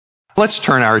let's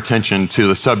turn our attention to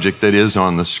the subject that is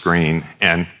on the screen.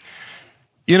 And,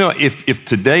 if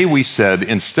today we said,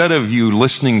 instead of you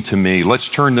listening to me, let's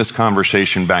turn this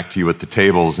conversation back to you at the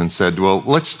tables and said, well,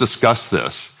 let's discuss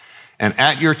this. And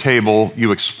at your table,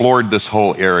 you explored this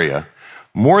whole area.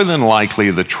 More than likely,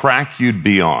 the track you'd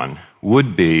be on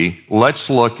would be,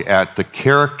 let's look at the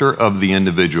character of the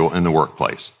individual in the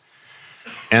workplace.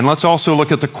 And let's also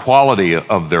look at the quality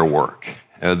of their work,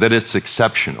 that it's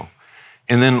exceptional.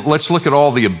 And then let's look at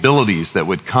all the abilities that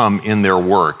would come in their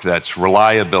work. That's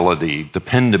reliability,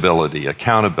 dependability,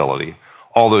 accountability,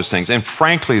 all those things. And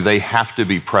frankly, they have to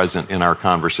be present in our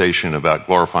conversation about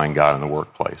glorifying God in the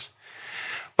workplace.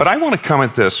 But I want to come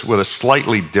at this with a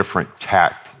slightly different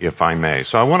tack, if I may.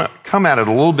 So I want to come at it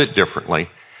a little bit differently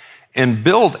and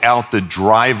build out the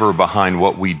driver behind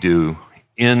what we do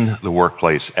in the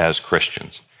workplace as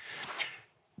Christians.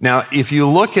 Now, if you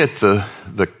look at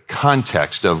the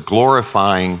context of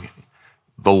glorifying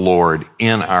the Lord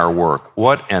in our work,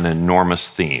 what an enormous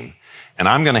theme. And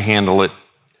I'm going to handle it,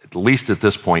 at least at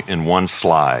this point, in one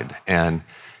slide. And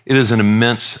it is an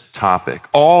immense topic.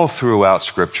 All throughout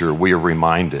Scripture, we are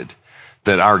reminded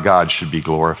that our God should be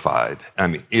glorified. I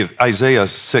mean, if Isaiah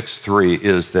 6:3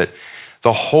 is that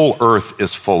the whole earth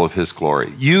is full of His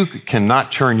glory. You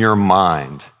cannot turn your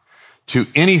mind to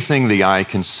anything the eye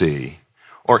can see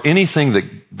or anything that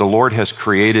the Lord has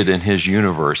created in His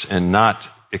universe and not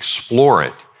explore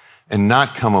it and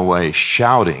not come away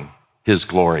shouting His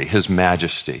glory, His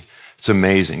majesty. It's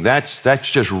amazing. That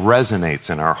just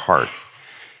resonates in our heart.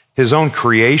 His own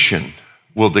creation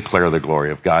will declare the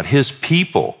glory of God. His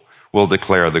people will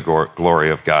declare the glory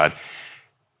of God.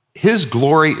 His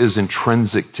glory is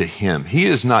intrinsic to Him. He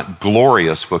is not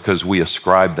glorious because we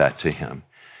ascribe that to Him.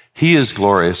 He is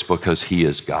glorious because He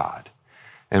is God.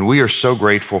 And we are so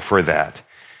grateful for that.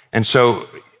 And so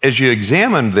as you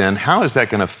examine then, how is that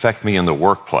going to affect me in the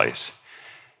workplace?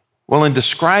 Well, in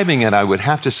describing it, I would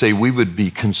have to say we would be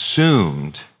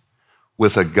consumed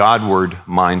with a Godward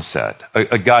mindset,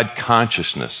 a God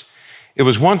consciousness. It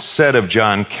was once said of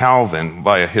John Calvin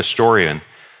by a historian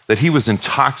that he was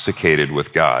intoxicated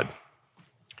with God.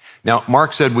 Now,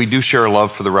 Mark said we do share a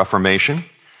love for the Reformation.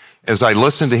 As I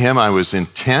listened to him, I was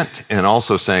intent and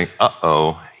also saying,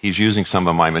 he's using some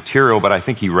of my material, but I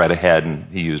think he read ahead and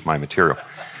he used my material.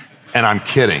 And I'm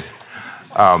kidding.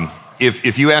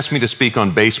 If you asked me to speak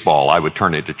on baseball, I would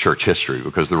turn it to church history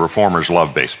because the Reformers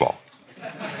love baseball.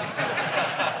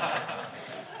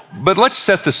 But let's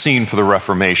set the scene for the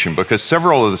Reformation because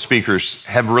several of the speakers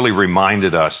have really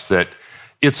reminded us that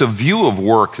it's a view of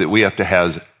work that we have to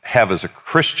have as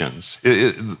Christians,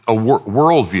 a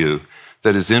worldview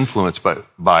that is influenced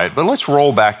by it. But let's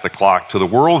roll back the clock to the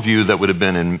worldview that would have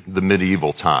been in the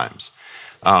medieval times.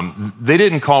 They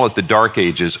didn't call it the Dark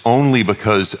Ages only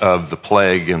because of the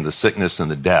plague and the sickness and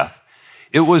the death.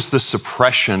 It was the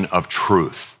suppression of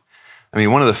truth. I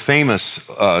mean, one of the famous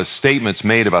statements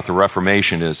made about the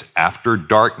Reformation is, after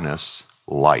darkness,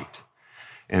 light.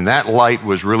 And that light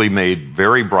was really made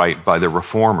very bright by the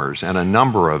reformers, and a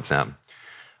number of them.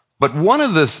 But one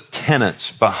of the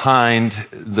tenets behind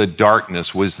the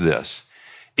darkness was this,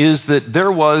 is that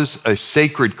there was a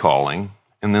sacred calling,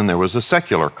 and then there was a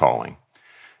secular calling.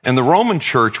 And the Roman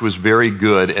Church was very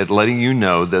good at letting you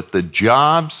know that the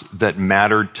jobs that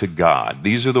mattered to God,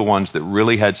 these are the ones that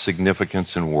really had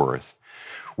significance and worth,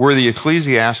 were the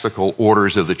ecclesiastical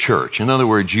orders of the church. In other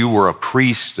words, you were a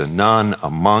priest, a nun, a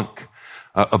monk,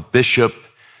 a bishop.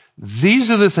 These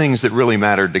are the things that really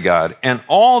mattered to God. And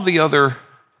all the other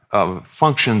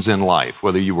functions in life,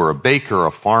 whether you were a baker,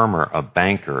 a farmer, a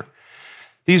banker,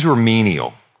 these were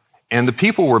menial. And the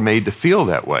people were made to feel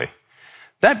that way.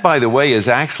 That, by the way, is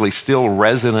actually still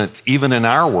resonant even in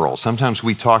our world. Sometimes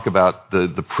we talk about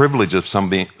the privilege of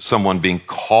someone being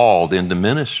called into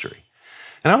ministry.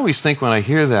 And I always think when I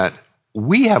hear that,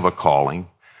 we have a calling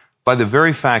by the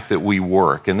very fact that we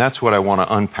work. And that's what I want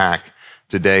to unpack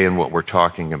today and what we're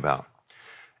talking about.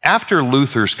 After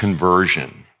Luther's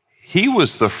conversion, he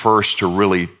was the first to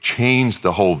really change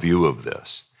the whole view of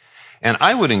this. And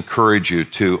I would encourage you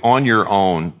to, on your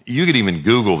own, you could even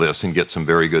Google this and get some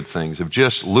very good things of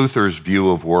just Luther's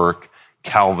view of work,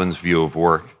 Calvin's view of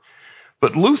work.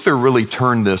 But Luther really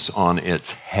turned this on its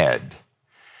head.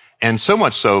 And so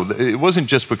much so, it wasn't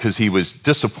just because he was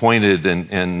disappointed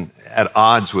and at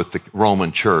odds with the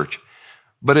Roman Church.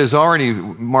 But as already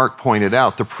Mark pointed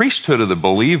out, the priesthood of the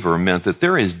believer meant that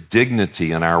there is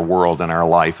dignity in our world and our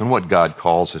life and what God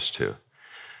calls us to.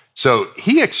 So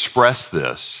he expressed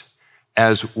this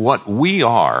as what we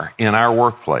are in our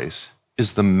workplace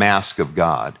is the mask of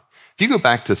God. If you go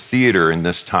back to theater in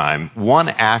this time, one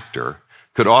actor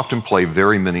could often play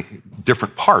very many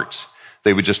different parts.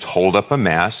 They would just hold up a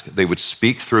mask, they would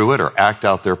speak through it or act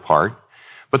out their part,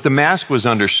 but the mask was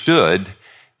understood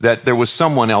that there was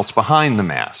someone else behind the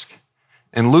mask.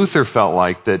 And Luther felt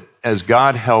like that as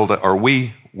God held, or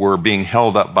we were being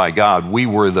held up by God, we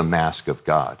were the mask of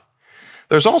God.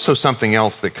 There's also something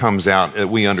else that comes out that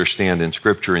we understand in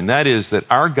Scripture, and that is that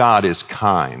our God is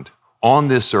kind on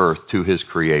this earth to his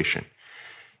creation.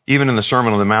 Even in the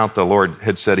Sermon on the Mount, the Lord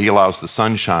had said he allows the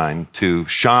sunshine to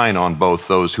shine on both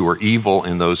those who are evil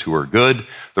and those who are good.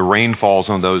 The rain falls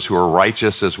on those who are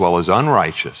righteous as well as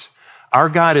unrighteous. Our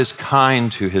God is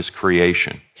kind to his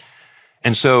creation.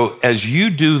 And so as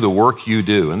you do the work you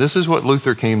do, and this is what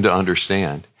Luther came to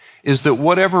understand, is that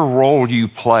whatever role you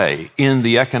play in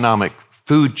the economic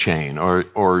food chain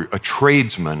or a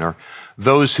tradesman or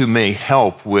those who may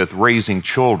help with raising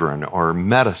children or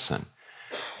medicine,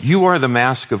 you are the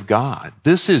mask of God.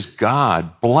 This is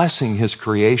God blessing his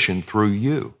creation through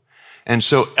you. And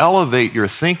so elevate your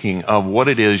thinking of what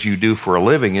it is you do for a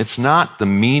living. It's not the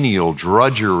menial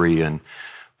drudgery and,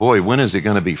 boy, when is it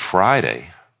going to be Friday?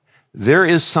 There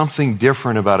is something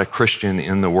different about a Christian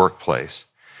in the workplace.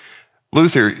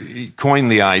 Luther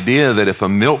coined the idea that if a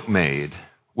milkmaid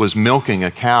was milking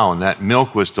a cow and that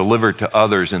milk was delivered to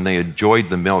others and they enjoyed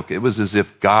the milk, it was as if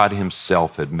God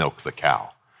himself had milked the cow.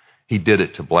 He did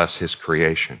it to bless his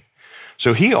creation.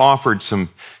 So he offered some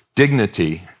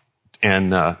dignity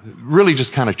and really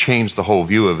just kind of changed the whole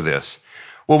view of this.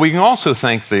 Well, we can also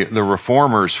thank the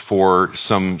reformers for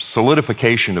some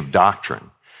solidification of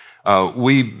doctrine.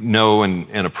 We know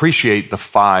and appreciate the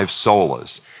five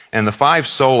solas. And the five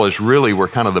solas really were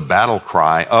kind of the battle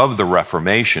cry of the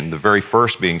Reformation, the very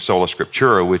first being sola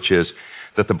scriptura, which is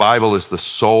that the Bible is the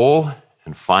sole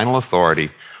and final authority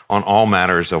on all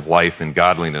matters of life and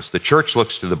godliness. The church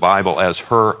looks to the Bible as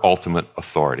her ultimate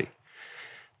authority.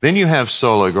 Then you have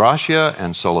sola gratia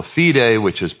and sola fide,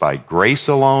 which is by grace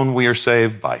alone we are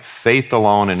saved, by faith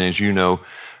alone. And as you know,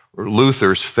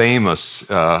 Luther's famous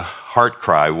heart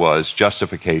cry was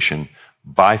justification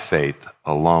by faith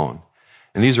alone.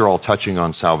 And these are all touching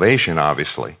on salvation,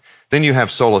 obviously. Then you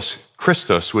have solus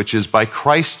Christus, which is by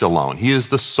Christ alone. He is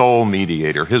the sole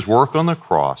mediator. His work on the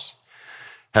cross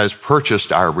has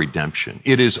purchased our redemption.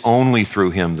 It is only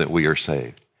through him that we are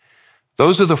saved.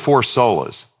 Those are the four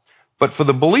solas. But for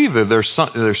the believer,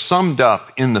 they're summed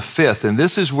up in the fifth, and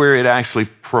this is where it actually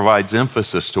provides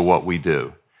emphasis to what we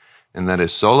do. And that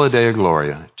is sola Deo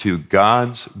Gloria, to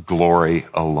God's glory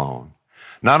alone.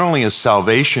 Not only is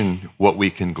salvation what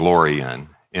we can glory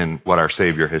in what our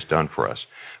Savior has done for us,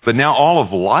 but now all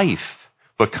of life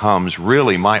becomes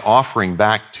really my offering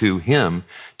back to him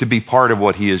to be part of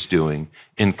what he is doing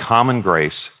in common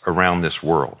grace around this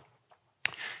world.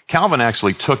 Calvin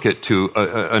actually took it to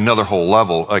another whole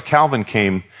level. Calvin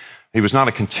came, he was not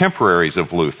a contemporary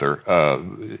of Luther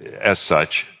as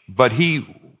such, but he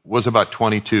was about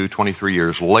 22, 23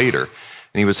 years later.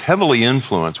 And he was heavily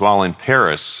influenced while in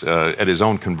Paris at his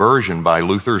own conversion by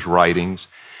Luther's writings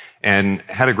and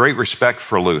had a great respect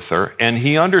for Luther. And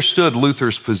he understood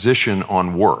Luther's position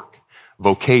on work,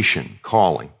 vocation,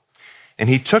 calling. And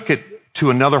he took it to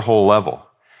another whole level.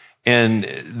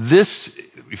 And this,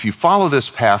 if you follow this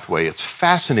pathway, it's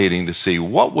fascinating to see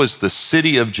what was the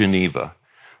city of Geneva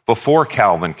before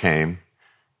Calvin came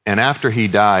and after he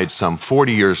died some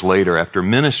 40 years later, after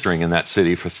ministering in that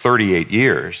city for 38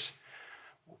 years.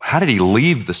 How did he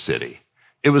leave the city?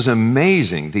 It was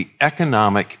amazing, the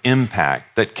economic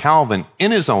impact that Calvin,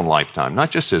 in his own lifetime,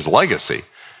 not just his legacy,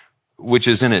 which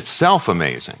is in itself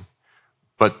amazing,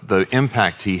 but the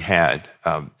impact he had.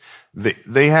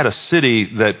 They had a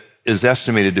city that is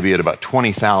estimated to be at about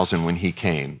 20,000 when he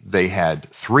came. They had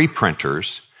 3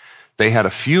 printers, they had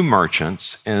a few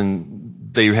merchants,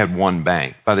 and they had 1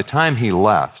 bank. By the time he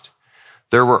left,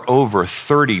 there were over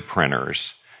 30 printers,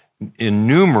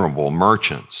 innumerable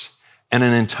merchants, and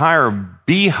an entire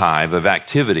beehive of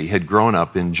activity had grown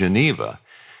up in Geneva.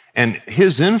 And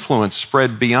his influence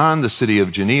spread beyond the city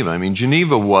of Geneva. I mean,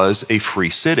 Geneva was a free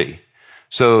city.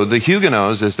 So the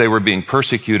Huguenots, as they were being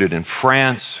persecuted in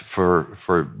France for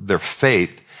their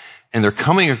faith, and they're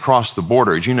coming across the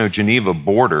border. As you know, Geneva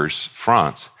borders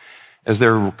France. As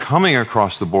they're coming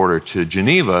across the border to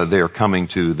Geneva, they are coming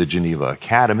to the Geneva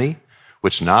Academy,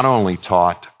 which not only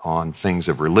taught on things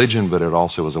of religion, but it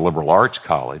also was a liberal arts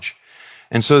college.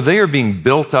 And so they are being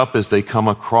built up as they come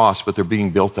across, but they're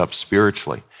being built up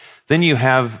spiritually. Then you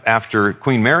have, after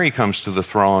Queen Mary comes to the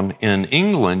throne in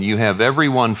England, you have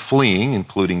everyone fleeing,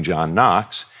 including John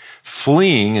Knox,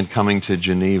 fleeing and coming to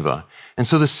Geneva. And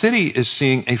so the city is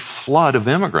seeing a flood of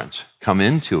immigrants come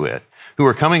into it who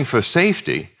are coming for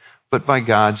safety, but by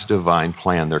God's divine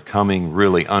plan. They're coming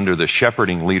really under the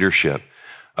shepherding leadership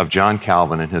of John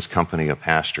Calvin and his company of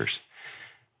pastors.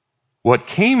 What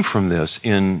came from this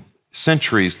in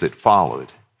centuries that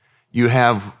followed, you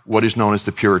have what is known as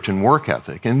the Puritan work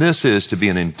ethic. And this is to be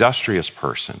an industrious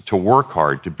person, to work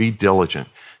hard, to be diligent,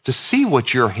 to see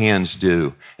what your hands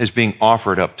do as being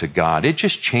offered up to God. It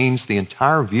just changed the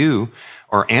entire view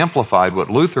or amplified what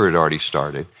Luther had already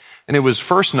started. And it was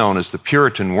first known as the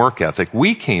Puritan work ethic.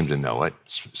 We came to know it,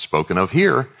 spoken of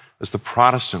here, as the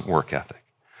Protestant work ethic.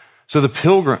 So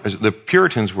the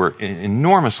Puritans were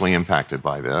enormously impacted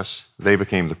by this. They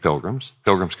became the Pilgrims.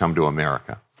 Pilgrims come to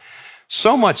America.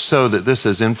 So much so that this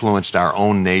has influenced our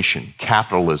own nation,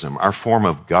 capitalism, our form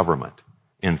of government,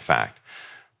 in fact.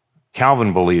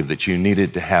 Calvin believed that you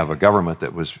needed to have a government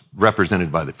that was represented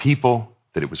by the people,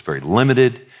 that it was very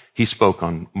limited. He spoke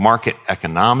on market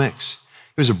economics.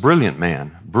 He was a brilliant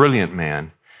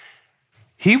man.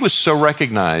 He was so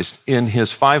recognized in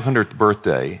his 500th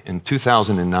birthday in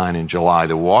 2009 in July,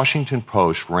 the Washington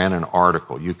Post ran an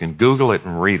article. You can Google it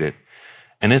and read it,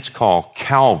 and it's called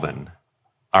Calvin,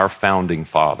 Our Founding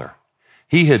Father.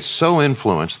 He had so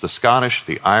influenced the Scottish,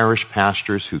 the Irish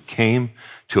pastors who came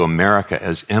to America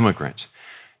as immigrants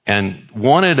and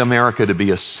wanted America to be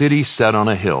a city set on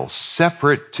a hill,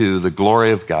 separate to the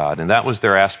glory of God, and that was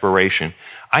their aspiration.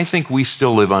 I think we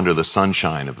still live under the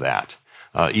sunshine of that.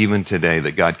 Even today,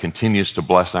 that God continues to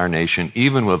bless our nation,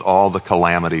 even with all the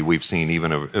calamity we've seen,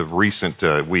 even of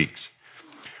recent weeks.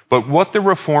 But what the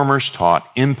reformers taught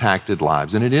impacted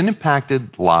lives, and it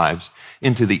impacted lives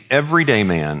into the everyday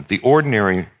man, the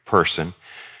ordinary person.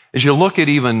 As you look at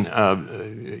even,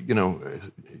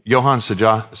 Johann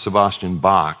Sebastian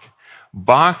Bach,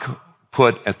 Bach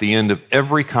put at the end of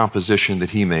every composition that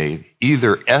he made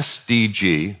either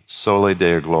SDG, Sole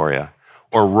Deo Gloria,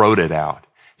 or wrote it out.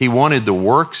 He wanted the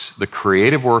works, the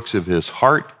creative works of his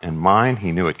heart and mind.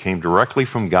 He knew it came directly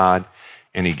from God,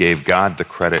 and he gave God the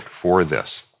credit for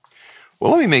this.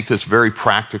 Well, let me make this very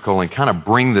practical and kind of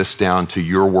bring this down to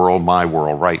your world, my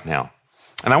world right now.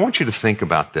 And I want you to think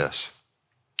about this.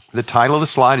 The title of the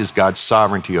slide is God's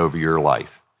Sovereignty Over Your Life.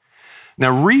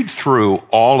 Now read through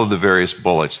all of the various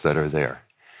bullets that are there.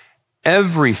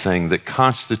 Everything that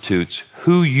constitutes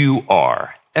who you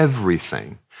are,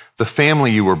 everything. The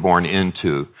family you were born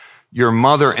into, your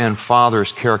mother and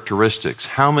father's characteristics,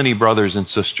 how many brothers and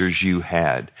sisters you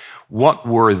had, what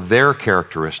were their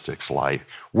characteristics like,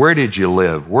 where did you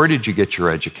live, where did you get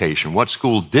your education, what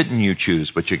school didn't you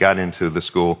choose but you got into the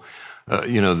school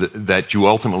that you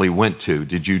ultimately went to,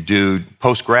 did you do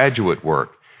postgraduate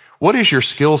work, what is your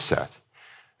skill set?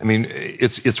 I mean,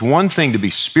 it's one thing to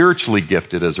be spiritually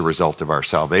gifted as a result of our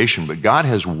salvation, but God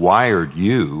has wired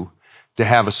you to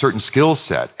have a certain skill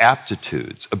set,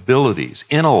 aptitudes, abilities,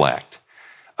 intellect.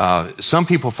 Some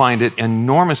people find it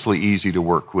enormously easy to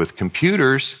work with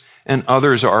computers, and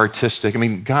others are artistic. I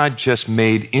mean, God just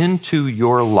made into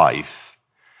your life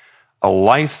a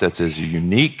life that's as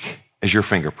unique as your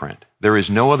fingerprint. There is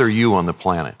no other you on the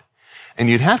planet. And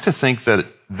you'd have to think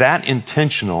that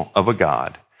intentional of a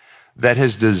God that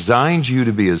has designed you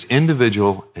to be as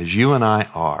individual as you and I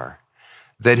are,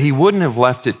 that he wouldn't have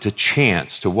left it to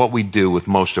chance to what we do with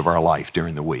most of our life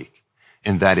during the week,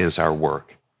 and that is our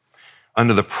work.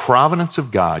 Under the providence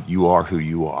of God, you are who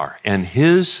you are, and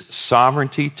his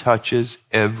sovereignty touches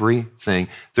everything.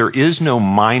 There is no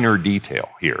minor detail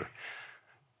here.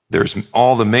 There's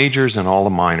all the majors and all the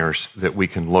minors that we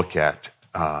can look at,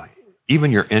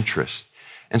 even your interests.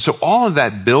 And so all of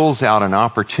that builds out an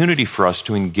opportunity for us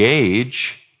to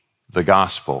engage the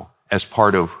gospel as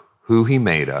part of who he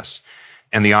made us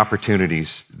and the opportunities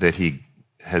that he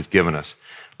has given us.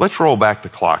 Let's roll back the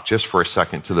clock just for a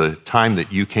second to the time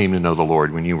that you came to know the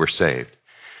Lord when you were saved.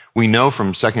 We know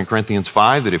from 2 Corinthians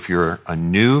 5 that if you're a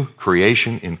new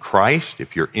creation in Christ,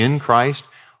 if you're in Christ,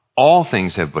 all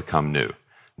things have become new.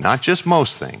 Not just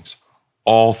most things,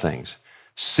 all things.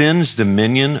 Sin's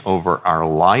dominion over our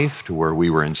life, to where we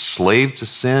were enslaved to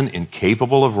sin,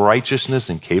 incapable of righteousness,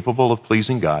 incapable of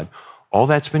pleasing God, all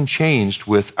that's been changed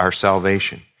with our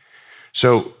salvation.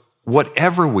 So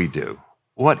whatever we do,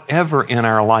 whatever in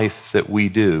our life that we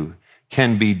do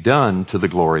can be done to the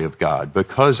glory of God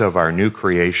because of our new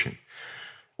creation.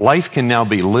 Life can now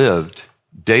be lived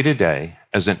day to day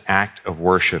as an act of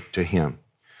worship to him.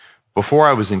 Before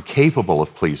I was incapable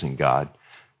of pleasing God.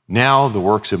 Now the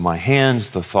works of my hands,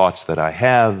 the thoughts that I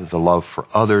have, the love for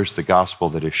others, the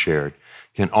gospel that is shared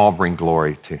can all bring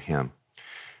glory to him.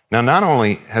 Now, not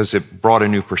only has it brought a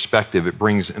new perspective, it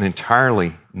brings an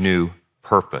entirely new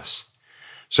purpose.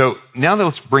 So now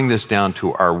let's bring this down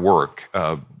to our work.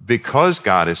 Because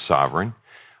God is sovereign,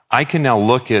 I can now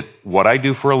look at what I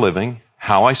do for a living,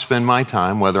 how I spend my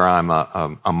time, whether I'm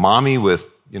a mommy with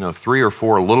 3 or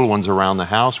 4 little ones around the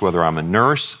house, whether I'm a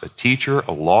nurse, a teacher,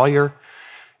 a lawyer,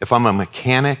 if I'm a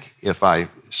mechanic, if I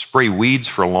spray weeds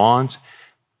for lawns.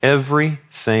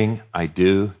 Everything I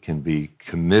do can be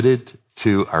committed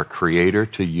to our Creator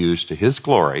to use to His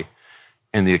glory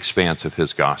and the expanse of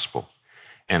His gospel.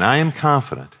 And I am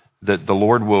confident that the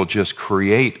Lord will just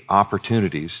create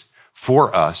opportunities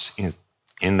for us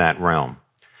in that realm.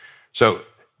 So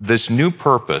this new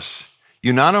purpose,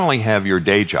 you not only have your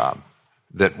day job,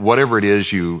 that whatever it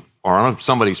is you are on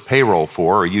somebody's payroll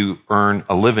for or you earn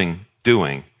a living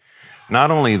doing,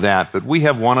 not only that, but we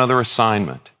have one other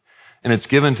assignment. And it's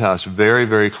given to us very,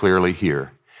 very clearly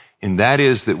here. And that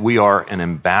is that we are an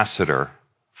ambassador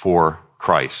for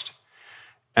Christ.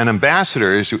 An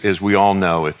ambassador, as we all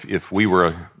know, if we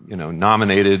were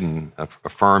nominated and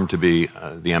affirmed to be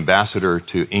the ambassador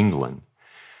to England,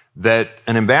 that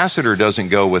an ambassador doesn't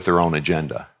go with their own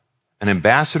agenda. An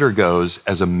ambassador goes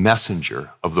as a messenger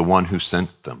of the one who sent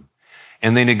them.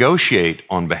 And they negotiate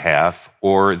on behalf,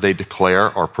 or they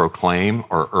declare or proclaim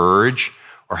or urge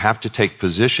or have to take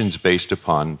positions based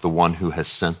upon the one who has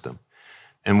sent them.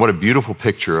 And what a beautiful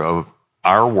picture of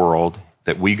our world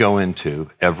that we go into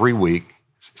every week,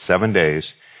 7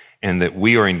 days, and that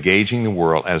we are engaging the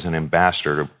world as an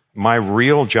ambassador. My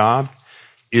real job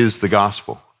is the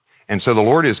gospel. And so the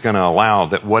Lord is going to allow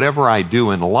that whatever I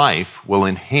do in life will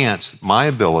enhance my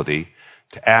ability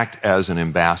to act as an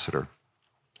ambassador.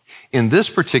 In this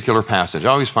particular passage, I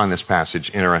always find this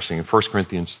passage interesting in 1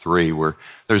 Corinthians 3, where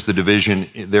there's the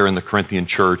division there in the Corinthian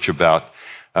church about,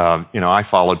 I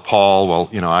followed Paul.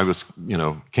 Well, I was,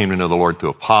 came to know the Lord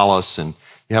through Apollos, and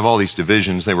you have all these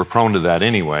divisions. They were prone to that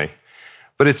anyway.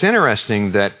 But it's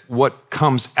interesting that what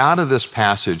comes out of this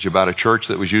passage about a church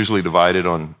that was usually divided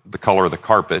on the color of the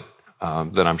carpet,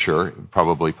 that I'm sure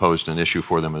probably posed an issue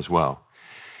for them as well,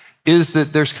 is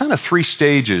that there's kind of 3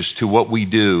 stages to what we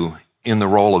do in the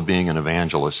role of being an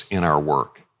evangelist in our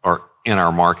work or in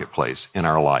our marketplace, in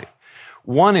our life.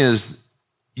 One is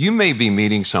you may be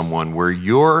meeting someone where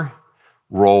your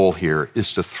role here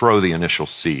is to throw the initial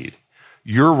seed.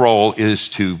 Your role is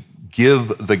to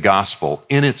give the gospel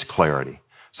in its clarity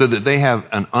so that they have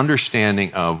an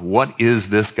understanding of what is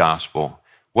this gospel,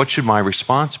 what should my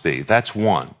response be. That's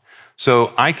one.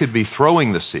 So I could be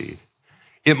throwing the seed.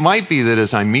 It might be that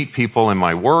as I meet people in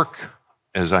my work,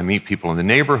 as I meet people in the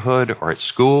neighborhood or at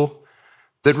school,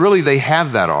 that really they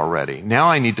have that already. Now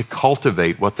I need to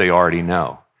cultivate what they already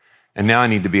know. And now I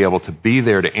need to be able to be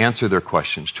there to answer their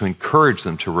questions, to encourage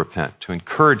them to repent, to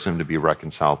encourage them to be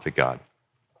reconciled to God.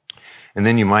 And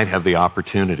then you might have the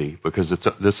opportunity, because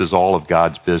this is all of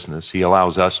God's business. He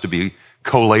allows us to be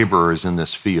co-laborers in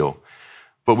this field.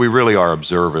 But we really are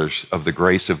observers of the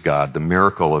grace of God, the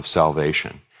miracle of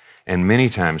salvation. And many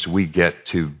times we get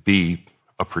to be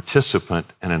a participant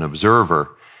and an observer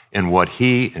in what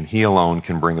He and He alone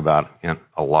can bring about in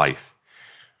a life.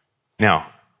 Now,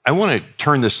 I want to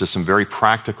turn this to some very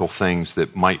practical things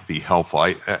that might be helpful.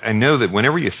 I know that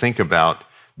whenever you think about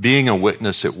being a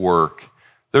witness at work,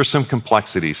 there's some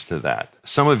complexities to that.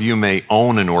 Some of you may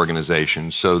own an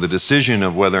organization, so the decision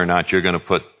of whether or not you're going to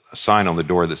put a sign on the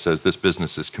door that says this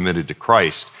business is committed to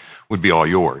Christ would be all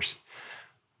yours.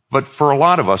 But for a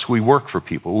lot of us, we work for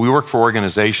people. We work for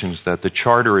organizations that the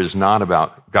charter is not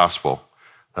about gospel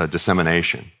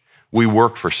dissemination. We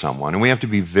work for someone, and we have to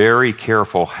be very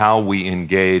careful how we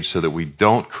engage so that we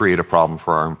don't create a problem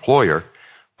for our employer,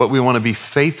 but we want to be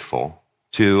faithful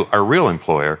to our real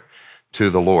employer, to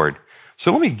the Lord.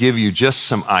 So let me give you just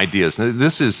some ideas. Now,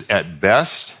 this is at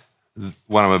best,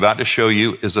 what I'm about to show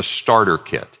you is a starter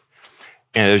kit.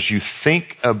 And as you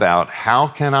think about how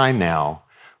can I now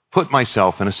put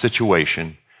myself in a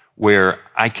situation where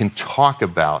I can talk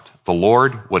about the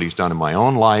Lord, what He's done in my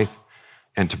own life,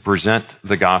 and to present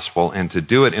the gospel and to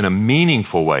do it in a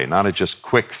meaningful way, not a just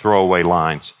quick throwaway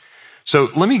lines. So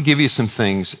let me give you some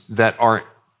things that are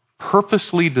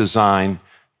purposely designed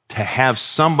to have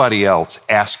somebody else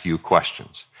ask you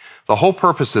questions. The whole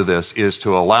purpose of this is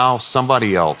to allow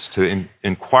somebody else to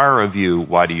inquire of you,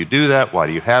 why do you do that? Why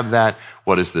do you have that?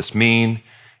 What does this mean?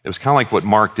 It was kind of like what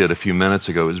Mark did a few minutes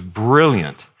ago. It was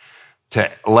brilliant to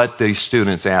let these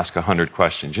students ask 100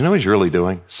 questions. You know what he's really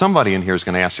doing? Somebody in here is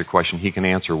going to ask a question he can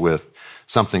answer with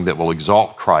something that will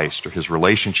exalt Christ or his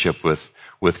relationship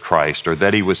with Christ, or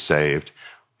that he was saved,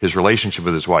 his relationship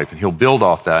with his wife, and he'll build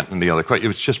off that and the other question. It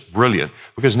was just brilliant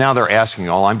because now they're asking,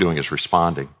 all I'm doing is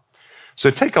responding. So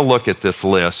take a look at this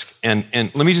list, and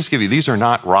let me just give you, these are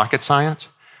not rocket science,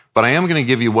 but I am going to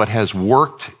give you what has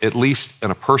worked, at least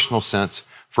in a personal sense,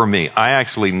 for me. I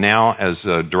actually now, as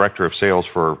a director of sales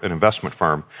for an investment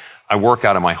firm, I work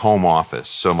out of my home office.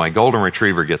 So my golden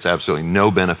retriever gets absolutely no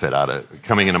benefit out of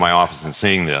coming into my office and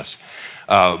seeing this.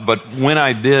 But when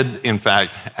I did, in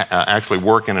fact, actually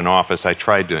work in an office, I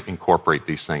tried to incorporate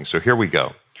these things. So here we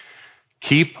go.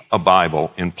 Keep a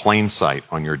Bible in plain sight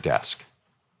on your desk.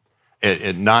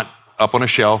 Not up on a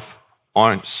shelf,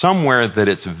 on somewhere that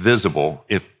it's visible.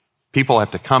 If people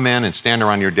have to come in and stand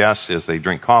around your desk as they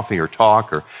drink coffee or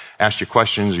talk or ask you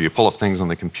questions or you pull up things on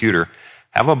the computer,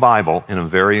 have a Bible in a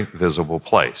very visible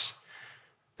place.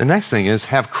 The next thing is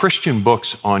have Christian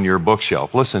books on your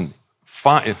bookshelf. Listen,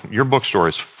 your bookstore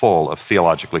is full of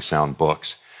theologically sound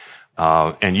books,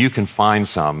 and you can find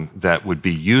some that would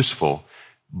be useful.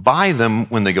 Buy them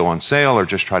when they go on sale or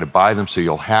just try to buy them so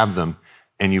you'll have them,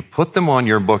 and you put them on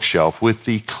your bookshelf with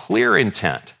the clear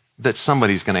intent that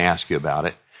somebody's going to ask you about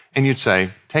it, and you'd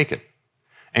say, take it.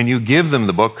 And you give them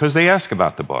the book because they ask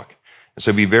about the book.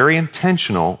 So be very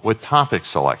intentional with topic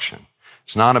selection.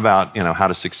 It's not about, how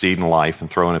to succeed in life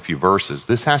and throw in a few verses.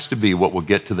 This has to be what will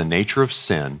get to the nature of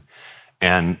sin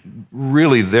and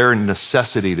really their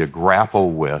necessity to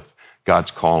grapple with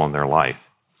God's call on their life.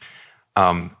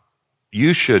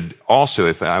 You should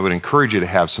also, I would encourage you to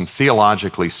have some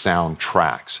theologically sound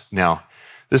tracts. Now,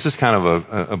 this is kind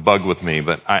of a bug with me,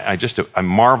 but I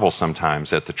marvel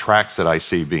sometimes at the tracts that I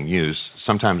see being used,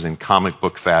 sometimes in comic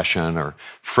book fashion or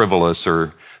frivolous,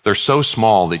 or they're so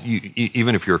small that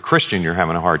even if you're a Christian, you're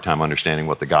having a hard time understanding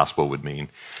what the gospel would mean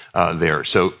there.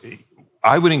 So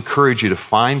I would encourage you to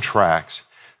find tracts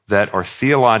that are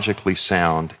theologically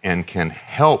sound and can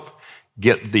help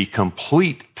get the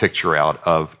complete picture out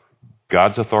of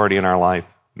God's authority in our life,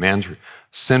 man's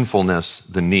sinfulness,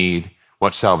 the need,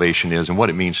 what salvation is, and what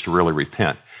it means to really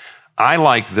repent. I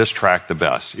like this tract the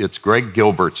best. It's Greg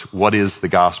Gilbert's What is the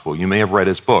Gospel? You may have read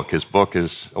his book. His book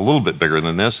is a little bit bigger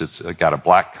than this. It's got a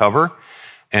black cover,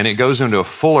 and it goes into a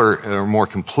fuller, more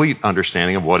complete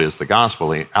understanding of what is the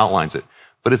gospel. He outlines it.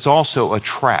 But it's also a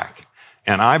tract.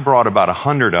 And I brought about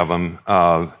 100 of them.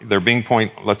 They're being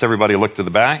let's everybody look to the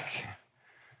back.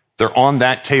 They're on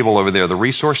that table over there, the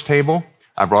resource table.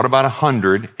 I brought about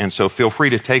 100, and so feel free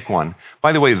to take one.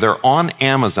 By the way, they're on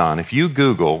Amazon. If you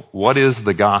Google, what is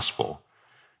the gospel?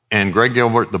 And Greg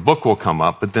Gilbert, the book will come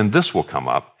up, but then this will come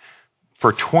up.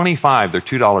 For $25, they're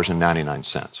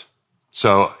 $2.99.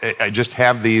 So I just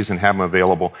have these and have them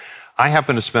available. I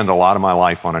happen to spend a lot of my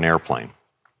life on an airplane.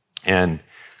 And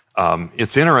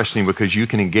it's interesting because you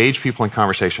can engage people in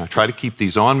conversation. I try to keep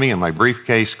these on me in my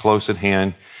briefcase close at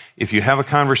hand. If you have a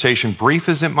conversation, brief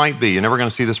as it might be, you're never going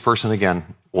to see this person again,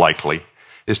 likely,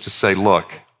 is to say, look,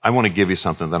 I want to give you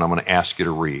something that I'm going to ask you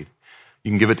to read.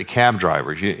 You can give it to cab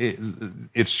drivers.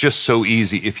 It's just so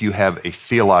easy if you have a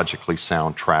theologically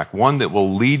sound track, one that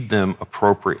will lead them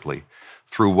appropriately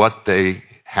through what they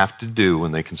have to do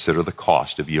when they consider the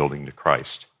cost of yielding to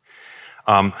Christ.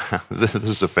 This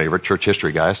is a favorite. Church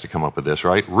history guy has to come up with this,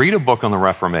 right? Read a book on the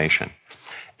Reformation.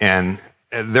 And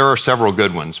there are several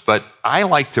good ones, but I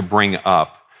like to bring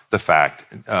up the fact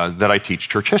that I teach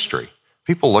church history.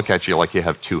 People look at you like you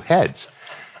have two heads.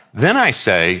 Then I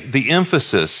say the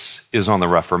emphasis is on the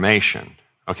Reformation.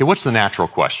 Okay, what's the natural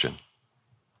question?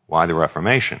 Why the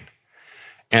Reformation?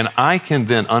 And I can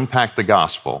then unpack the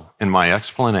gospel in my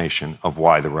explanation of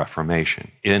why the Reformation.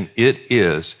 And it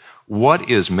is, what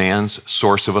is man's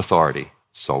source of authority?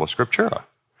 Sola Scriptura.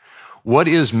 What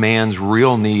is man's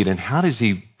real need, and how does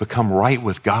he become right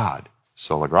with God?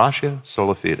 Sola gratia,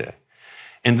 sola fide.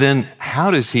 And then how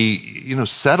does he,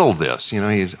 settle this?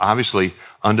 He's obviously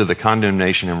under the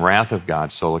condemnation and wrath of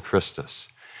God, sola Christus.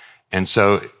 And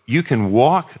so you can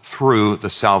walk through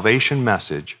the salvation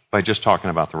message by just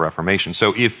talking about the Reformation.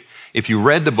 So if you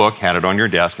read the book, had it on your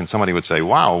desk, and somebody would say,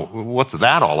 wow, what's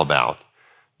that all about?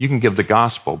 You can give the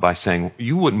gospel by saying,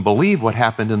 you wouldn't believe what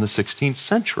happened in the 16th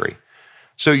century.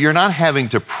 So you're not having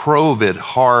to probe it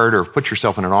hard or put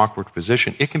yourself in an awkward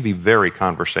position. It can be very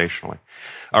conversational.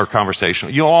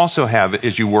 You'll also have,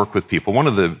 as you work with people, one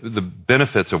of the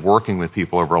benefits of working with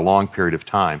people over a long period of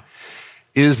time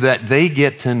is that they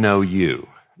get to know you.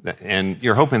 And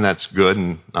you're hoping that's good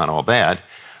and not all bad.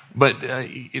 But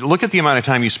look at the amount of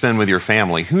time you spend with your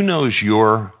family. Who knows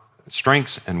your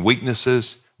strengths and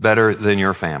weaknesses better than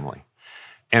your family?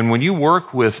 And when you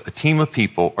work with a team of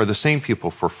people or the same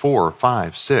people for 4,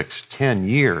 5, 6, 10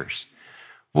 years,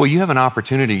 well, you have an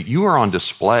opportunity. You are on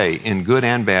display in good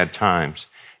and bad times.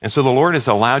 And so the Lord has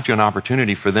allowed you an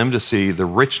opportunity for them to see the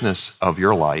richness of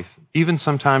your life, even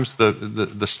sometimes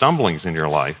the stumblings in your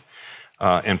life,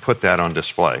 and put that on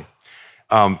display.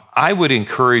 I would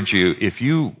encourage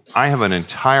you, I have an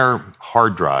entire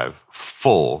hard drive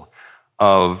full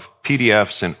of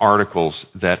PDFs and articles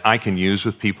that I can use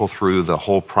with people through the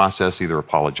whole process, either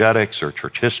apologetics or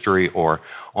church history or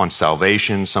on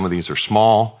salvation. Some of these are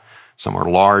small, some are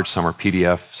large, some are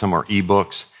PDF, some are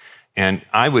ebooks. And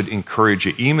I would encourage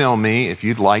you, email me if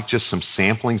you'd like just some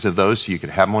samplings of those so you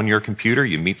could have them on your computer.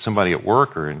 You meet somebody at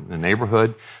work or in the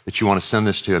neighborhood that you want to send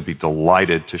this to, I'd be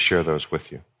delighted to share those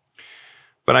with you.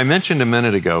 But I mentioned a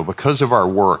minute ago, because of our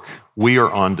work, we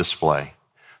are on display.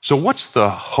 So what's the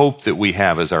hope that we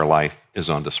have as our life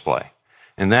is on display?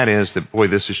 And that is that, boy,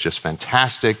 this is just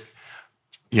fantastic.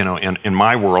 In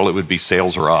my world, it would be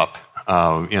sales are up.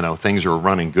 Things are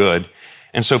running good.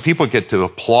 And so people get to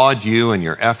applaud you and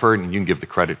your effort, and you can give the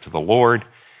credit to the Lord.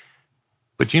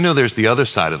 But there's the other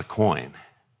side of the coin.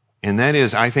 And that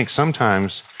is, I think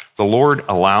sometimes the Lord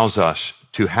allows us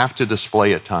to have to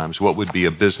display at times what would be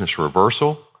a business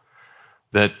reversal,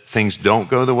 that things don't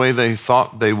go the way they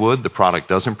thought they would, the product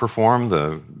doesn't perform,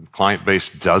 the client base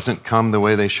doesn't come the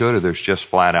way they should, or there's just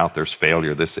flat out, there's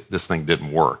failure, this thing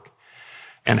didn't work.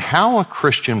 And how a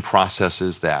Christian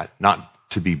processes that, not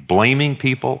to be blaming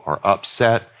people or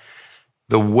upset,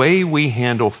 the way we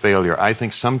handle failure, I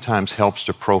think sometimes helps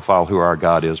to profile who our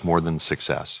God is more than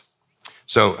success.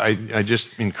 So I just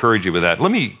encourage you with that.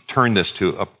 Let me turn this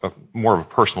to a more of a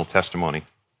personal testimony.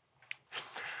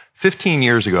 15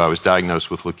 years ago, I was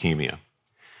diagnosed with leukemia.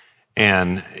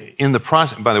 And in the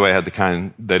process, by the way, I had the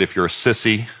kind that if you're a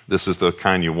sissy, this is the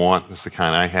kind you want. This is the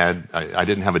kind I had. I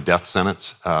didn't have a death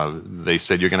sentence. They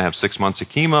said you're going to have 6 months of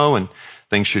chemo and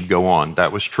things should go on.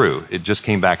 That was true. It just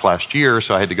came back last year,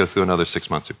 so I had to go through another 6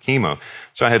 months of chemo.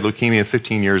 So I had leukemia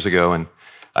 15 years ago, and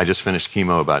I just finished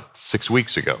chemo about 6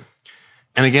 weeks ago.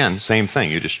 And again, same thing.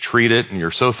 You just treat it, and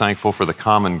you're so thankful for the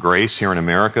common grace here in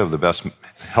America of the best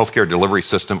healthcare delivery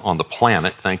system on the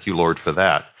planet. Thank you, Lord, for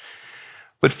that.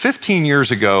 But 15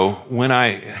 years ago, when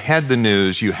I had the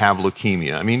news you have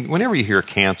leukemia, I mean, whenever you hear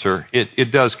cancer,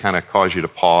 it does kind of cause you to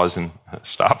pause and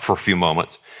stop for a few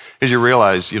moments, as you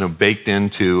realize, baked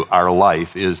into our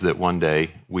life is that one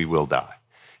day we will die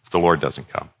if the Lord doesn't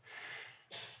come.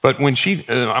 But when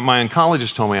my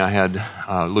oncologist told me I had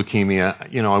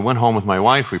leukemia, I went home with my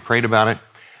wife, we prayed about it,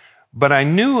 but I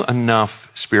knew enough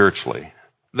spiritually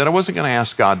that I wasn't going to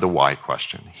ask God the why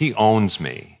question. He owns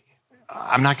me.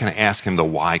 I'm not going to ask him the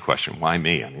why question. Why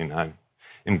me? I mean,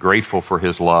 I'm grateful for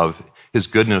his love. His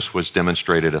goodness was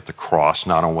demonstrated at the cross,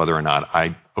 not on whether or not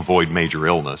I avoid major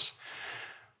illness.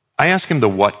 I asked him the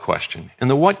what question. And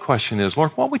the what question is,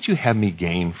 Lord, what would you have me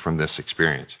gain from this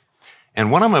experience? And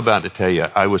what I'm about to tell you,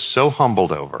 I was so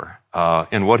humbled over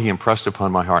and what he impressed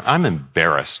upon my heart. I'm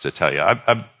embarrassed to tell you.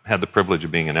 I've had the privilege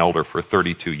of being an elder for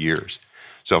 32 years.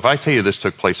 So if I tell you this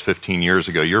took place 15 years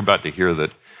ago, you're about to hear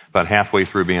that about halfway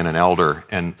through being an elder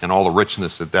and all the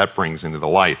richness that brings into the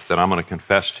life, that I'm going to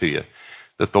confess to you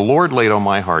that the Lord laid on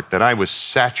my heart that I was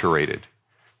saturated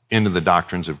into the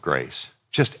doctrines of grace.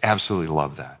 Just absolutely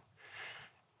love that.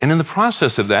 And in the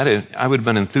process of that, I would have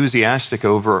been enthusiastic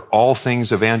over all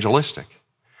things evangelistic.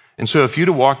 And so if you'd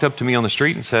have walked up to me on the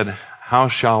street and said, how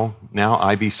shall now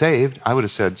I be saved? I would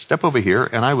have said, step over here,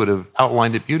 and I would have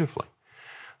outlined it beautifully.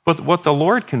 But what the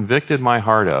Lord convicted my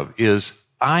heart of is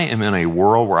I am in a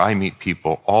world where I meet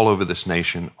people all over this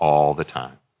nation all the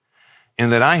time.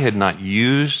 And that I had not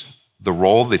used the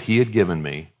role that he had given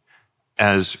me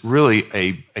as really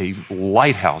a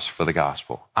lighthouse for the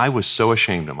gospel. I was so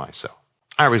ashamed of myself.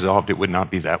 I resolved it would not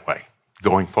be that way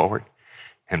going forward.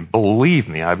 And believe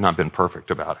me, I've not been perfect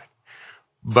about it.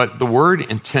 But the word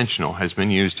intentional has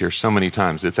been used here so many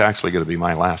times. It's actually going to be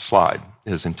my last slide,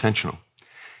 is intentional.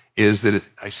 Is that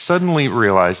I suddenly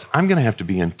realized I'm going to have to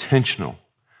be intentional.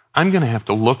 I'm going to have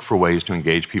to look for ways to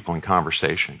engage people in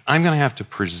conversation. I'm going to have to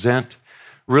present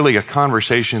really a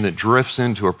conversation that drifts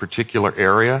into a particular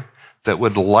area that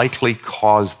would likely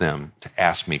cause them to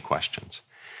ask me questions.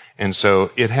 And so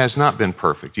it has not been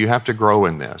perfect. You have to grow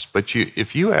in this. But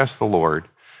if you ask the Lord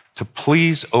to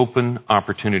please open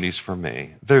opportunities for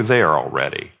me, they're there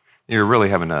already. You're really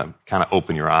having to kind of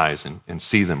open your eyes and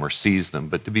see them or seize them,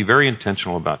 but to be very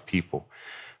intentional about people.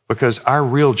 Because our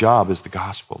real job is the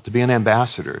gospel, to be an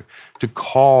ambassador, to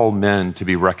call men to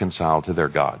be reconciled to their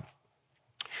God.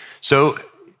 So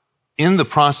in the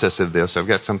process of this, I've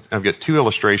got two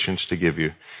illustrations to give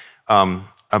you.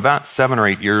 About 7 or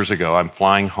 8 years ago, I'm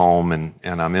flying home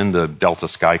and I'm in the Delta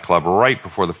Sky Club right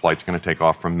before the flight's going to take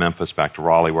off from Memphis back to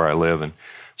Raleigh, where I live. And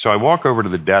so I walk over to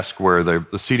the desk where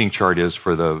the seating chart is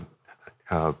for the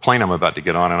plane I'm about to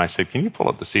get on, and I said, can you pull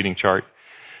up the seating chart?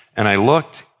 And I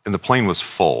looked, and the plane was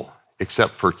full,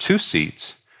 except for 2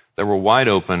 seats that were wide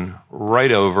open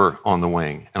right over on the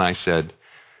wing. And I said,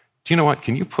 do you know what?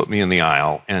 Can you put me in the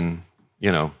aisle and,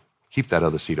 Keep that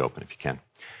other seat open if you can.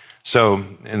 So,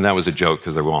 and that was a joke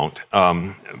because they won't.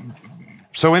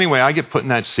 So anyway, I get put in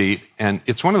that seat, and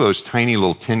it's one of those tiny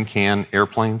little tin can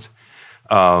airplanes.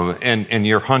 And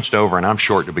you're hunched over, and I'm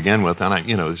short to begin with,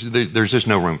 and there's just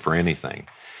no room for anything.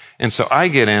 And so I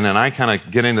get in, and I kind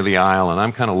of get into the aisle, and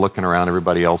I'm kind of looking around.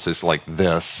 Everybody else is like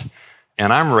this,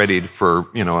 and I'm ready for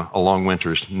a long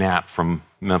winter's nap from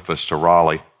Memphis to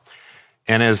Raleigh.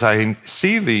 And as I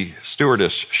see the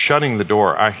stewardess shutting the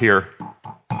door, I hear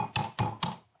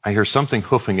something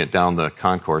hoofing it down the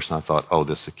concourse, and I thought, oh,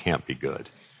 this can't be good.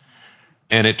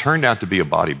 And it turned out to be a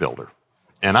bodybuilder,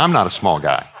 and I'm not a small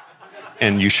guy.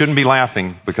 And you shouldn't be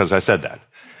laughing because I said that.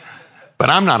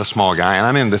 But I'm not a small guy, and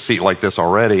I'm in the seat like this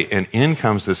already, and in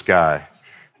comes this guy.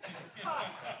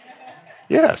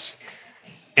 Yes.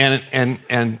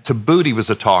 And to boot, he was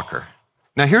a talker.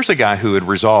 Now, here's a guy who had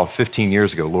resolved 15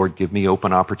 years ago, Lord, give me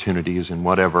open opportunities and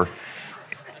whatever.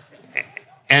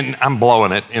 And I'm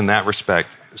blowing it in that respect.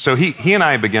 So he and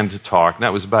I began to talk, and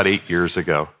that was about 8 years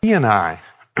ago. He and I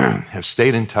have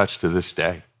stayed in touch to this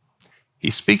day.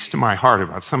 He speaks to my heart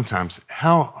about sometimes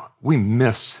how we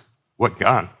miss what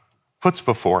God puts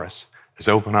before us as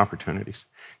open opportunities.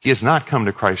 He has not come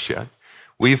to Christ yet.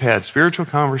 We've had spiritual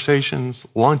conversations,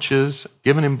 lunches,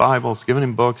 given him Bibles, given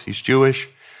him books. He's Jewish.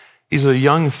 He's a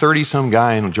young 30-some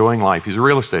guy enjoying life. He's a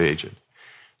real estate agent.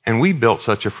 And we built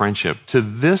such a friendship. To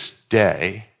this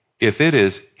day, if it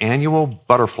is annual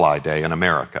Butterfly Day in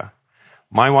America,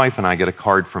 my wife and I get a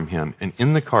card from him, and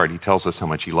in the card he tells us how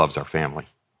much he loves our family.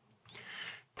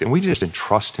 And we just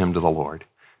entrust him to the Lord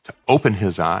to open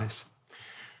his eyes.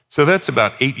 So that's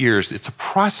about 8 years. It's a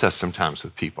process sometimes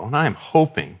with people, and I am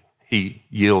hoping he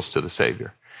yields to the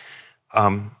Savior.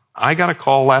 I got a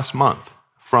call last month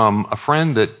from a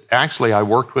friend that actually I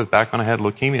worked with back when I had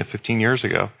leukemia 15 years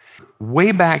ago.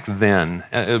 Way back then,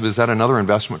 it was at another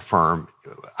investment firm.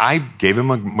 I gave him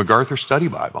a MacArthur Study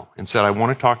Bible and said, I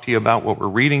want to talk to you about what we're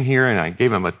reading here, and I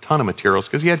gave him a ton of materials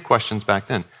because he had questions back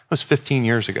then. It was 15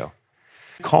 years ago.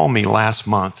 He called me last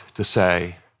month to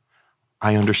say,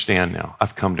 I understand now.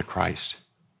 I've come to Christ.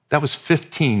 That was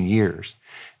 15 years.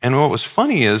 And what was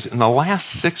funny is, in the last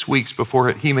 6 weeks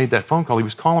before he made that phone call, he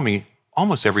was calling me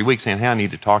almost every week saying, hey, I need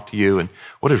to talk to you. And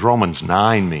what does Romans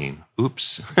 9 mean?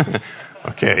 Oops.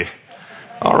 Okay.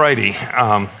 All righty.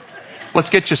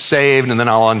 Let's get you saved, and then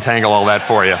I'll untangle all that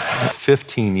for you.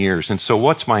 15 years. And so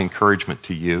what's my encouragement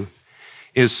to you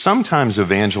is sometimes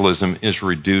evangelism is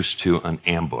reduced to an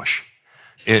ambush.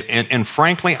 And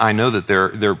frankly, I know that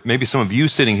there may be some of you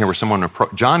sitting here where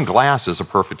John Glass is a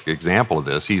perfect example of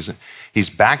this. He's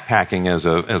backpacking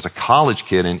as a college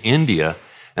kid in India,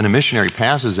 and a missionary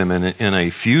passes him in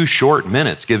a few short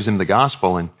minutes, gives him the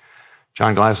gospel, and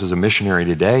John Glass is a missionary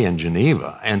today in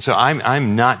Geneva. And so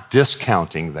I'm not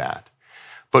discounting that.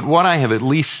 But what I have at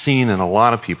least seen in a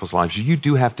lot of people's lives, you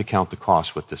do have to count the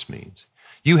cost what this means.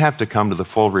 You have to come to the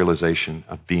full realization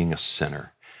of being a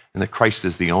sinner, and that Christ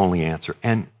is the only answer.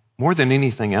 And more than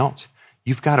anything else,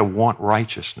 you've got to want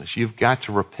righteousness. You've got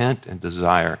to repent and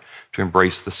desire to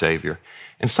embrace the Savior.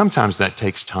 And sometimes that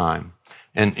takes time.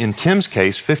 And in Tim's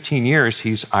case, 15 years,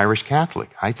 he's Irish Catholic.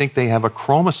 I think they have a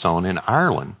chromosome in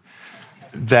Ireland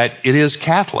that it is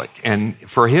Catholic. And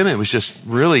for him, it was just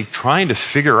really trying to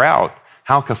figure out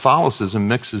how Catholicism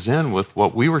mixes in with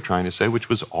what we were trying to say, which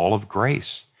was all of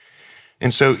grace.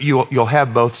 And so you'll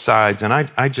have both sides, and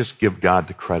I just give God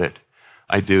the credit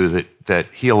I do that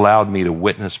he allowed me to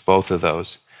witness both of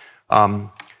those. I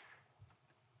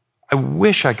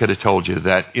wish I could have told you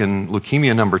that in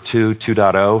leukemia number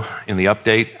 2.0, in the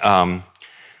update,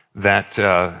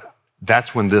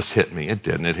 that's when this hit me. It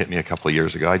didn't. It hit me a couple of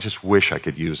years ago. I just wish I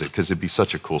could use it because it'd be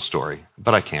such a cool story,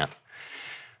 but I can't.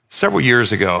 Several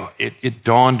years ago, it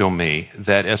dawned on me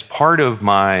that as part of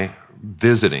my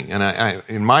visiting, and I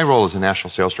in my role as a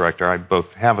national sales director, I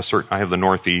have the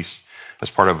Northeast as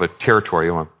part of a territory.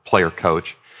 I'm a player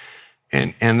coach,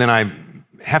 and then I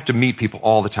have to meet people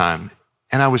all the time.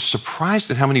 And I was surprised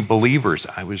at how many believers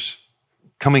I was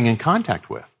coming in contact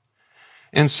with.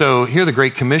 And so here the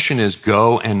Great Commission is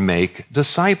go and make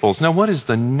disciples. Now, what is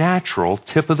the natural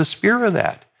tip of the spear of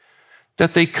that?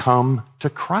 That they come to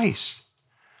Christ.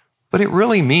 But it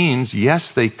really means,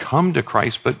 yes, they come to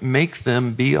Christ, but make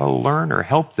them be a learner.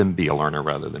 Help them be a learner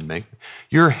rather than make.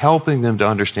 You're helping them to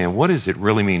understand what does it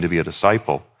really mean to be a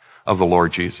disciple of the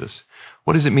Lord Jesus.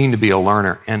 What does it mean to be a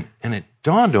learner? And it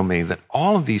dawned on me that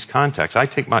all of these contexts, I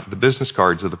take the business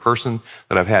cards of the person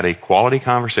that I've had a quality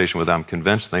conversation with. I'm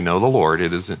convinced they know the Lord.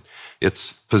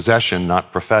 It's possession,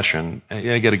 not profession.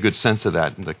 I get a good sense of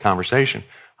that in the conversation.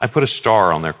 I put a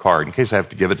star on their card in case I have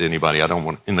to give it to anybody. I don't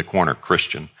want in the corner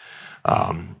Christian.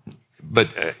 But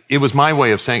it was my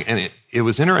way of saying, and it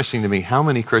was interesting to me how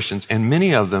many Christians, and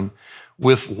many of them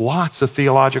with lots of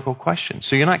theological questions.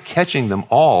 So you're not catching them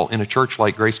all in a church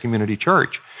like Grace Community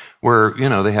Church, where,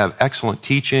 they have excellent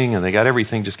teaching and they got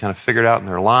everything just kind of figured out in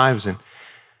their lives.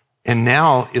 And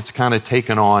now it's kind of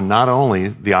taken on not only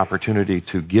the opportunity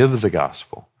to give the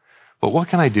gospel, but what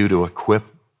can I do to equip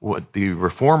what the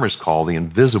reformers call the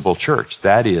invisible church?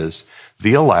 That is,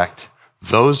 the elect,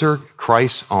 those are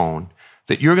Christ's own,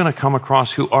 that you're going to come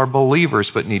across who are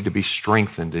believers but need to be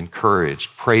strengthened, encouraged,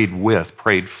 prayed with,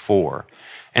 prayed for,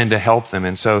 and to help them.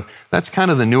 And so that's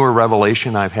kind of the newer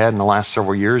revelation I've had in the last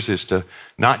several years, is to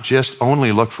not just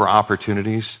only look for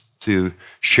opportunities to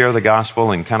share the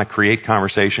gospel and kind of create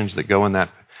conversations that go in that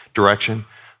direction,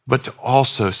 but to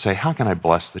also say, how can I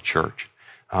bless the church?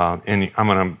 And I'm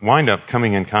going to wind up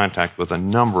coming in contact with a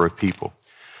number of people.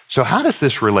 So how does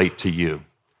this relate to you?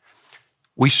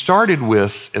 We started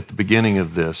with, at the beginning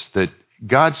of this, that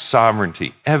God's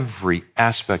sovereignty, every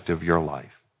aspect of your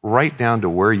life, right down to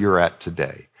where you're at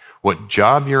today, what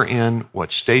job you're in,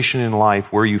 what station in life,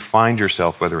 where you find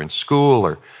yourself, whether in school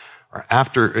or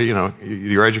after,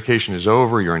 your education is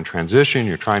over, you're in transition,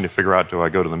 you're trying to figure out, do I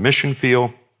go to the mission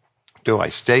field? Do I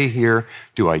stay here?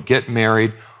 Do I get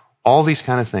married? All these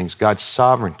kind of things. God's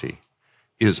sovereignty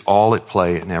is all at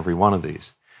play in every one of these.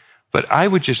 But I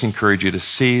would just encourage you to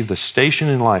see the station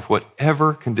in life,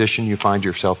 whatever condition you find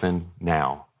yourself in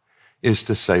now, is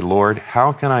to say, Lord,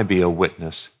 how can I be a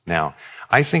witness now?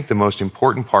 I think the most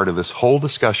important part of this whole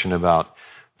discussion about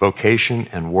vocation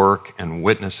and work and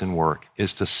witness and work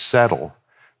is to settle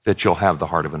that you'll have the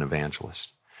heart of an evangelist,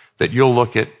 that you'll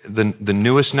look at the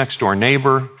newest next door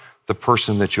neighbor, the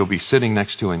person that you'll be sitting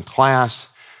next to in class,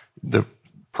 the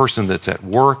person that's at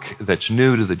work that's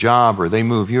new to the job or they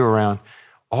move you around.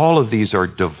 All of these are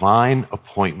divine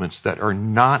appointments that are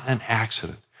not an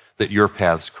accident that your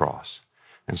paths cross.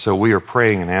 And so we are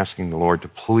praying and asking the Lord to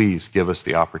please give us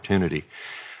the opportunity.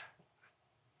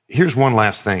 Here's one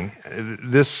last thing.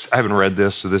 I haven't read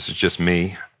this, so this is just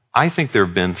me. I think there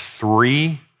have been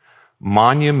 3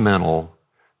 monumental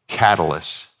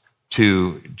catalysts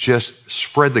to just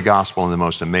spread the gospel in the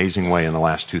most amazing way in the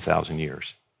last 2,000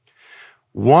 years.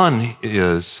 One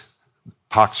is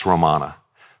Pax Romana.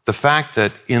 The fact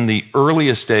that in the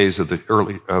earliest days of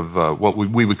what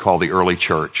we would call the early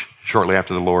church, shortly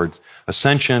after the Lord's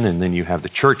ascension, and then you have the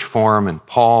church form, and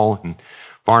Paul and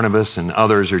Barnabas and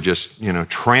others are just,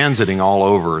 transiting all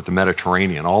over the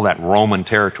Mediterranean, all that Roman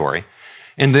territory.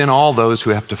 And then all those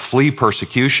who have to flee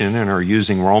persecution and are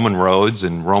using Roman roads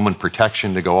and Roman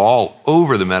protection to go all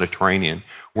over the Mediterranean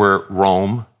where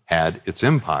Rome had its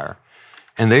empire.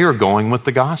 And they are going with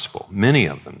the gospel, many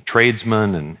of them,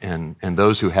 tradesmen and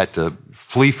those who had to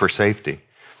flee for safety.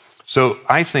 So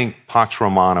I think Pax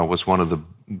Romana was one of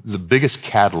the biggest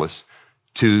catalysts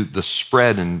to the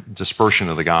spread and dispersion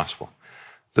of the gospel.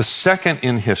 The second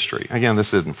in history, again,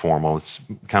 this isn't formal, it's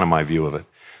kind of my view of it.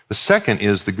 The second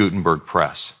is the Gutenberg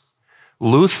press.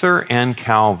 Luther and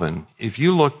Calvin, if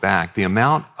you look back, the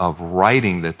amount of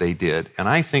writing that they did, and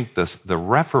I think the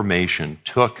Reformation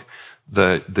took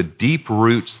the deep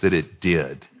roots that it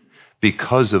did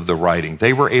because of the writing.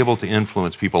 They were able to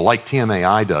influence people like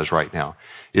TMAI does right now,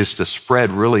 is to spread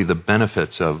really the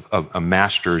benefits of a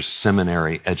master's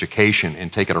seminary education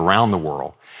and take it around the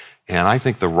world. And I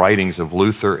think the writings of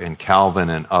Luther and Calvin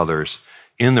and others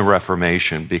in the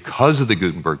Reformation, because of the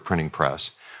Gutenberg printing press,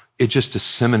 it just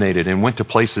disseminated and went to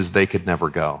places they could never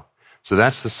go. So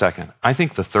that's the second. I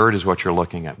think the third is what you're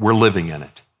looking at. We're living in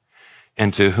it.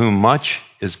 And to whom much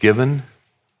is given,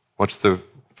 what's the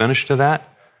finish to that?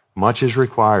 Much is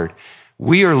required.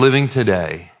 We are living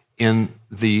today in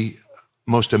the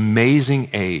most amazing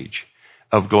age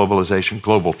of globalization,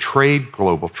 global trade,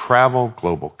 global travel,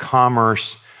 global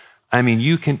commerce. I mean,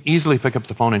 you can easily pick up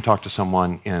the phone and talk to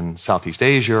someone in Southeast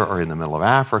Asia or in the middle of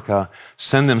Africa,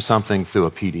 send them something through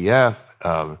a PDF,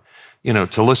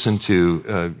 to listen to,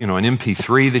 an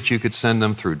MP3 that you could send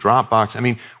them through Dropbox. I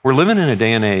mean, we're living in a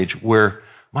day and age where,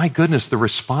 my goodness, the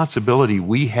responsibility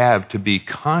we have to be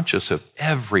conscious of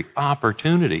every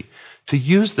opportunity to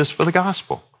use this for the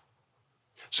gospel.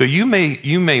 So you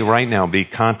may right now be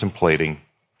contemplating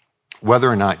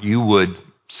whether or not you would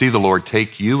see the Lord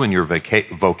take you and your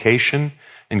vocation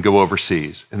and go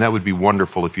overseas. And that would be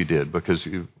wonderful if you did, because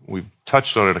we've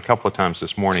touched on it a couple of times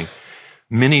this morning.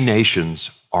 Many nations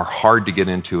are hard to get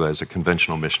into as a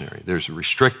conventional missionary. There's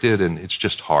restricted, and it's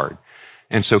just hard.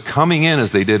 And so coming in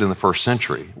as they did in the first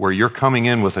century, where you're coming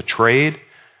in with a trade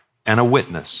and a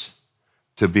witness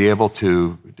to be able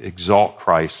to exalt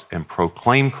Christ and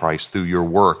proclaim Christ through your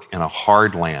work in a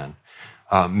hard land,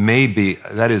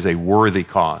 that is a worthy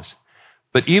cause.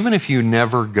 But even if you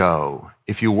never go,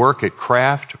 if you work at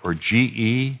Kraft or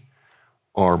GE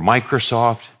or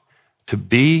Microsoft, to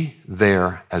be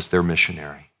there as their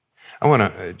missionary. I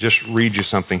want to just read you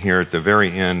something here at the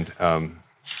very end.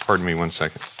 Pardon me one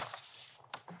second.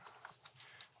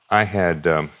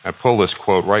 I pulled this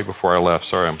quote right before I left.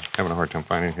 Sorry, I'm having a hard time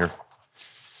finding it here.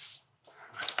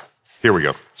 Here we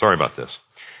go. Sorry about this.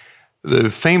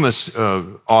 The famous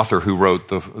author who wrote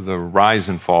the Rise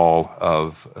and Fall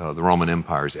of the Roman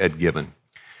Empire is Ed Gibbon.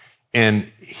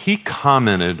 And he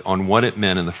commented on what it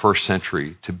meant in the first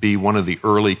century to be one of the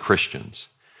early Christians.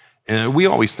 And we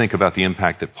always think about the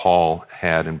impact that Paul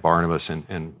had and Barnabas,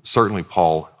 and certainly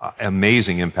Paul,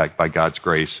 amazing impact by God's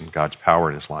grace and God's power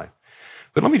in his life.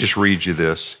 But let me just read you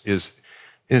this. Is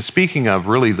speaking of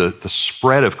really the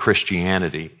spread of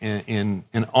Christianity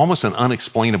in almost an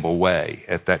unexplainable way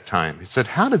at that time. He said,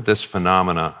 how did this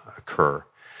phenomena occur?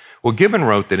 Well, Gibbon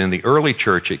wrote that in the early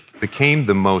church, it became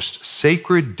the most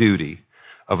sacred duty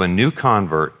of a new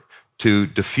convert to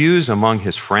diffuse among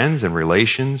his friends and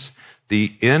relations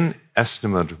the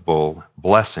inestimable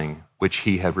blessing which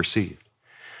he had received.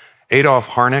 Adolf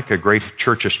Harnack, a great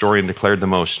church historian, declared the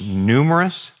most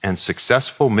numerous and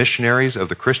successful missionaries of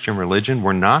the Christian religion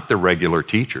were not the regular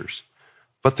teachers,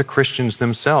 but the Christians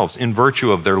themselves, in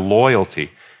virtue of their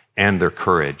loyalty and their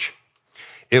courage.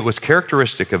 It was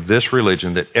characteristic of this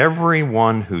religion that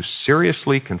everyone who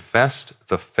seriously confessed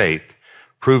the faith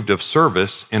proved of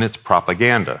service in its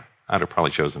propaganda. I'd have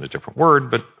probably chosen a different word,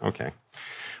 but okay.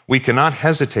 We cannot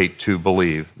hesitate to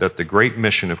believe that the great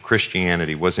mission of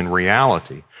Christianity was in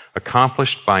reality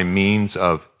accomplished by means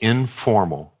of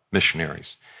informal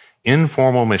missionaries.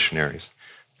 Informal missionaries.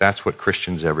 That's what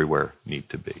Christians everywhere need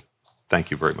to be.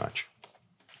 Thank you very much.